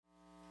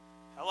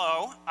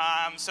Hello.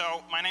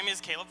 So my name is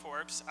Caleb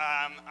Forbes.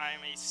 I'm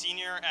a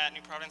senior at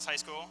New Providence High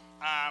School,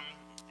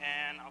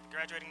 and I'll be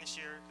graduating this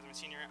year because I'm a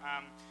senior.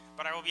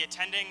 But I will be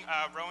attending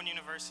Rowan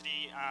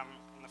University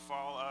in the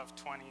fall of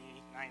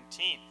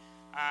 2019.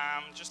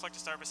 Just like to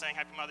start by saying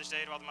Happy Mother's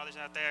Day to all the mothers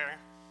out there.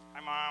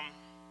 Hi, Mom.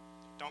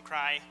 Don't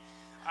cry.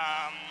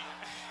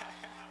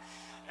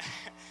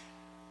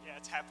 Yeah,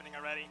 it's happening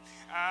already.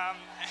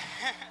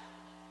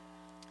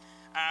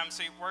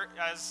 So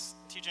as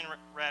teaching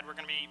read, we're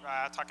going to be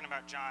talking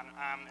about John,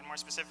 and more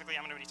specifically,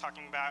 I'm going to be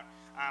talking about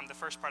the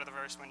first part of the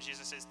verse when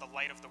Jesus is the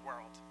light of the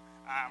world.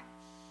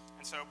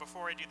 And so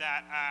before I do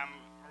that,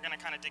 we're going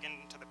to kind of dig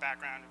into the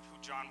background of who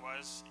John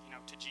was,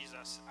 to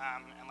Jesus,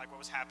 and like what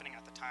was happening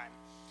at the time.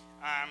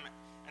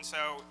 And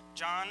so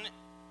John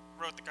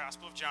wrote the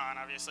Gospel of John,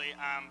 obviously,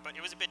 but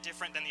it was a bit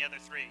different than the other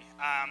three,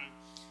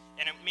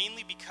 and it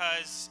mainly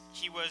because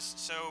he was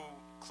so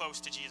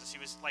close to Jesus.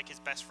 He was like his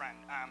best friend.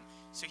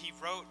 So he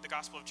wrote the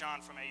Gospel of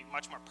John from a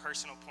much more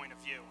personal point of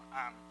view.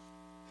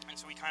 And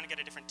so we kind of get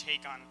a different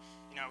take on,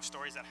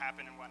 stories that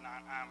happen and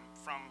whatnot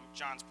from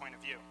John's point of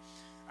view.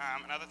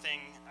 Another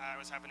thing that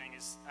was happening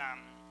is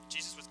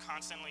Jesus was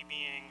constantly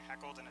being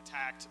heckled and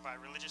attacked by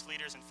religious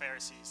leaders and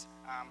Pharisees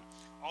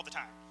all the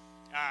time.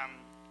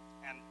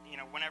 And,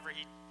 whenever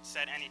he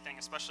said anything,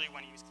 especially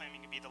when he was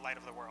claiming to be the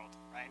light of the world,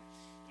 right?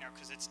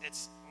 Because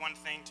it's one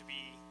thing to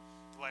be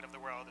the light of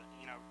the world,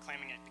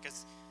 claiming it,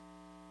 because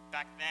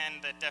back then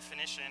the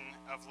definition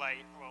of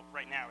light, well,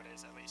 right now it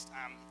is at least,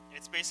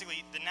 it's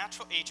basically the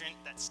natural agent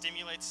that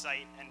stimulates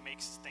sight and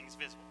makes things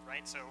visible,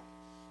 right? So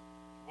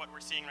what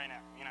we're seeing right now,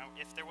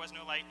 if there was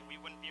no light,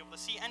 we wouldn't be able to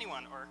see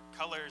anyone or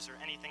colors or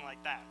anything like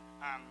that.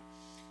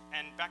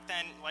 And back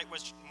then, light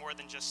was more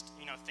than just,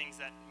 things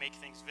that make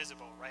things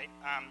visible, right?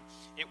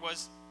 It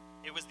was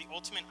the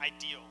ultimate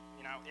ideal,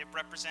 It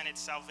represented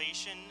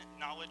salvation,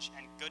 knowledge,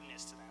 and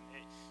goodness to them.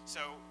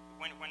 So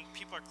when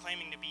people are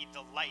claiming to be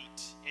the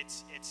light,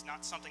 it's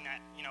not something that,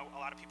 a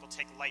lot of people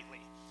take lightly,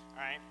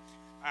 all right?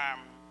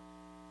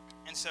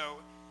 And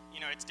so,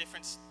 it's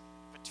difference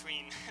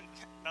between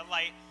the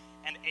light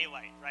and a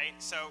light, right?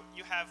 So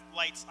you have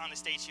lights on the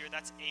stage here,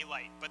 that's a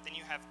light, but then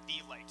you have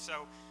the light.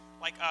 So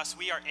like us,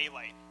 we are a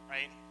light,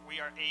 right? We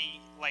are a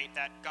light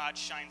that God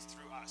shines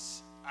through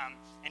us.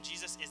 And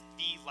Jesus is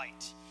the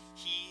light.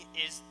 He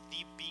is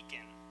the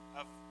beacon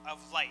of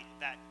light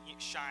that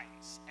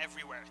shines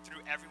everywhere,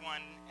 through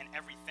everyone and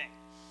everything.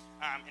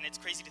 And it's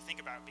crazy to think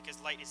about because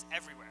light is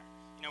everywhere.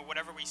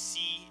 Whatever we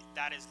see,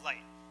 that is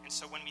light. And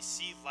so when we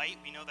see light,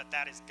 we know that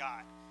that is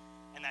God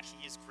and that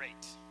he is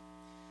great.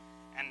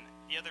 And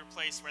the other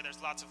place where there's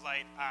lots of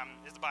light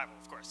is the Bible,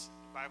 of course.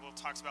 The Bible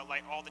talks about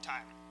light all the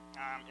time.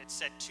 It's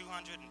said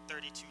 232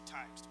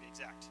 times, to be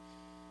exact,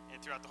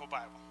 throughout the whole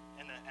Bible,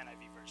 in the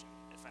NIV version,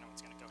 if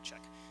anyone's going to go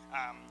check.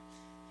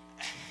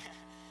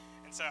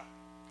 And so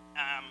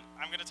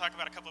I'm going to talk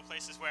about a couple of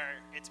places where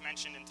it's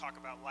mentioned and talk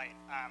about light.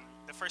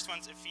 The first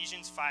one's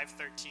Ephesians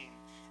 5:13,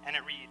 and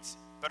it reads,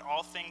 "But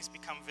all things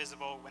become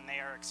visible when they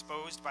are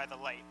exposed by the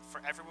light,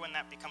 for everyone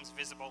that becomes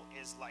visible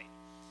is light."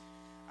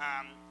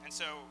 And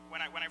so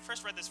when I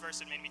first read this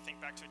verse, it made me think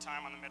back to a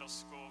time on the middle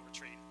school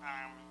retreat.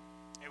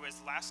 It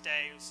was last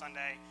day, it was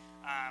Sunday.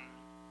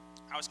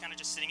 I was kind of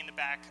just sitting in the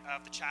back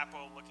of the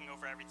chapel looking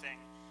over everything.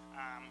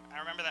 I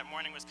remember that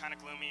morning was kind of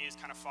gloomy, it was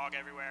kind of fog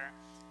everywhere.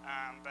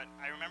 But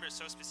I remember it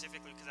so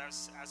specifically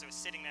because as I was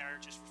sitting there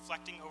just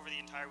reflecting over the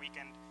entire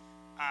weekend,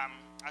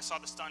 I saw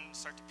the sun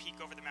start to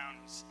peek over the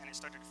mountains, and it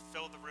started to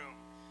fill the room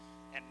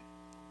and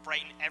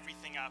brighten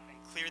everything up and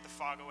clear the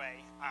fog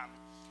away.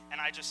 And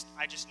I just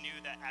knew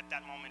that at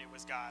that moment it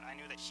was God. I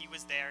knew that he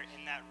was there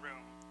in that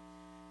room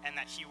and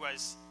that he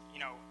was,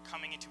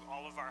 coming into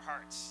all of our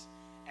hearts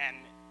and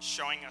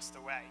showing us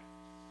the way.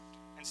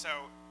 And so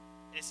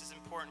this is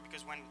important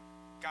because when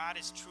God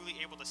is truly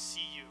able to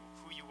see you,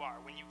 who you are,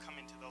 when you come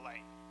into the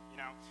light,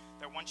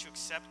 that once you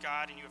accept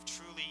God and you have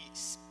truly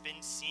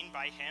been seen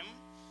by him,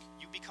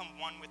 you become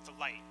one with the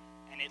light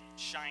and it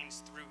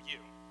shines through you.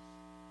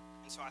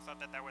 And so I thought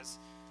that was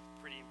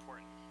pretty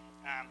important.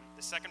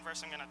 The second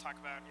verse I'm going to talk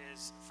about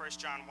is 1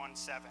 John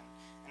 1:7,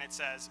 and it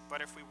says,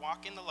 "But if we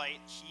walk in the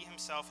light, he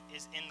himself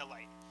is in the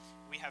light.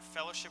 We have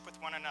fellowship with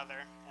one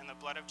another, and the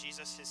blood of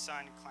Jesus, his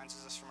son,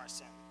 cleanses us from our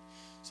sin."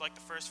 So like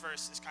the first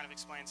verse, this kind of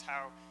explains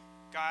how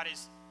God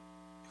is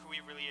who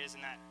he really is,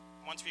 and that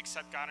once we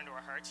accept God into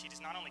our hearts, he does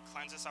not only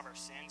cleanse us of our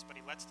sins, but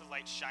he lets the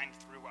light shine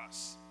through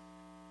us.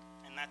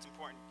 And that's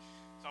important.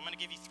 So I'm going to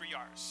give you 3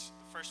 R's.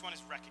 The first one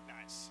is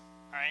recognize,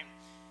 all right?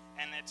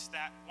 And it's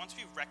that once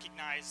we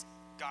recognize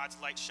God's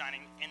light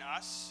shining in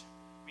us,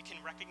 we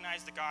can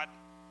recognize that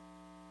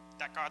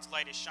God's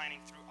light is shining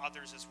through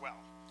others as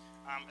well.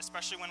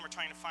 Especially when we're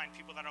trying to find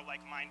people that are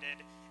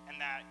like-minded and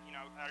that,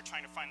 are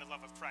trying to find the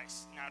love of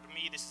Christ. Now, to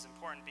me, this is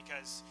important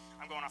because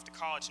I'm going off to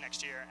college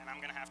next year, and I'm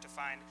going to have to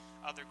find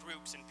other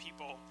groups and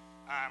people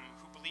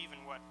who believe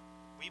in what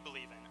we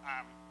believe in.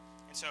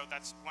 And so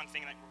that's one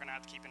thing that we're going to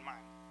have to keep in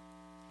mind.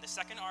 The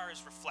second R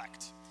is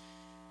reflect.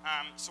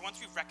 So once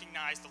we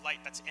recognize the light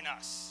that's in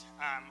us,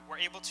 we're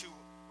able to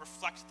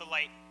reflect the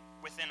light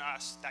within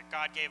us that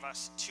God gave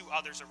us to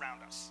others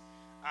around us,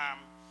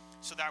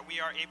 so that we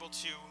are able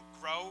to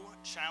grow,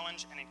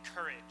 challenge, and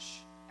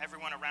encourage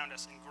everyone around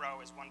us and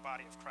grow as one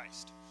body of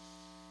Christ.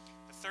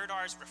 The third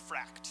R is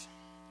refract.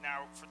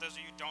 Now, for those of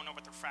you who don't know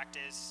what the refract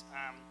is,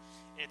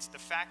 it's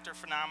the fact or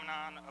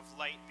phenomenon of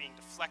light being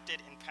deflected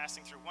in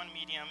passing through one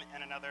medium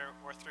and another,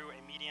 or through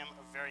a medium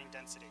of varying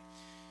density.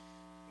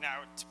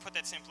 Now, to put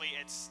that simply,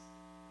 it's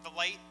the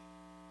light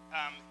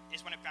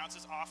is when it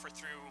bounces off or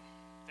through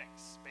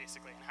things,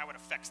 basically, and how it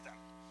affects them.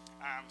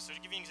 So to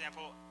give you an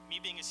example, me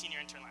being a senior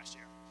intern last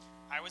year,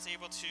 I was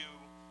able to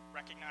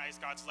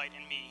recognize God's light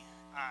in me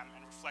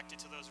and reflect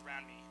it to those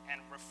around me and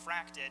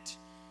refract it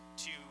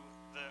to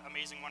the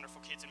amazing,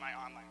 wonderful kids in my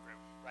online group,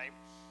 right?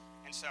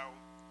 And so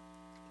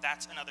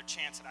that's another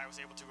chance that I was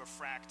able to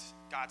refract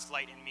God's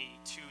light in me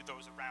to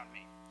those around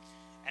me.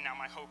 And now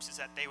my hopes is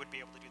that they would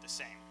be able to do the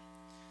same.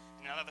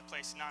 In another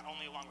place, not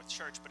only along with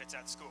church, but it's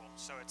at school.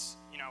 So it's,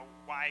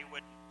 why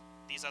would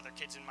these other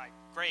kids in my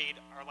grade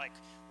are like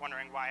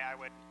wondering why I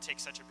would take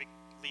such a big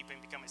leap and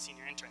become a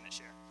senior intern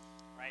this year,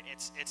 right?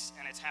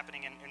 It's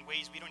happening in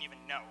ways we don't even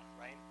know,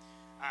 right?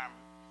 And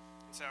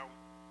so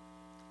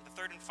the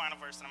third and final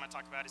verse that I'm going to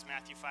talk about is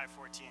Matthew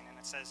 5:14, and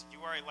it says,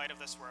 "You are a light of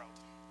this world.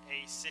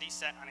 A city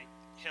set on a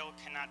hill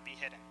cannot be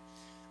hidden."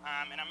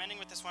 And I'm ending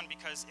with this one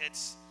because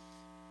it's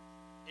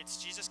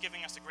Jesus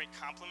giving us a great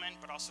compliment,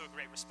 but also a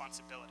great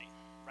responsibility,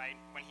 right?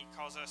 When he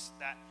calls us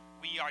that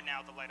we are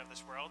now the light of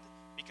this world,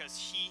 because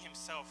he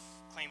himself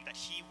claimed that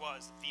he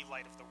was the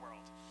light of the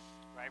world,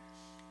 right?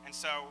 And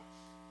so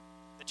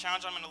the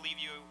challenge I'm going to leave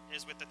you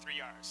is with the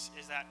 3 R's,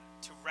 is that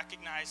to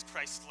recognize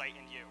Christ's light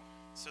in you,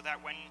 so that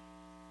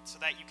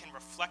you can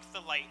reflect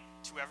the light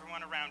to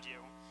everyone around you,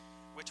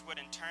 which would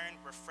in turn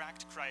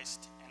refract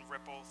Christ and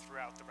ripple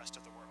throughout the rest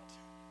of the world.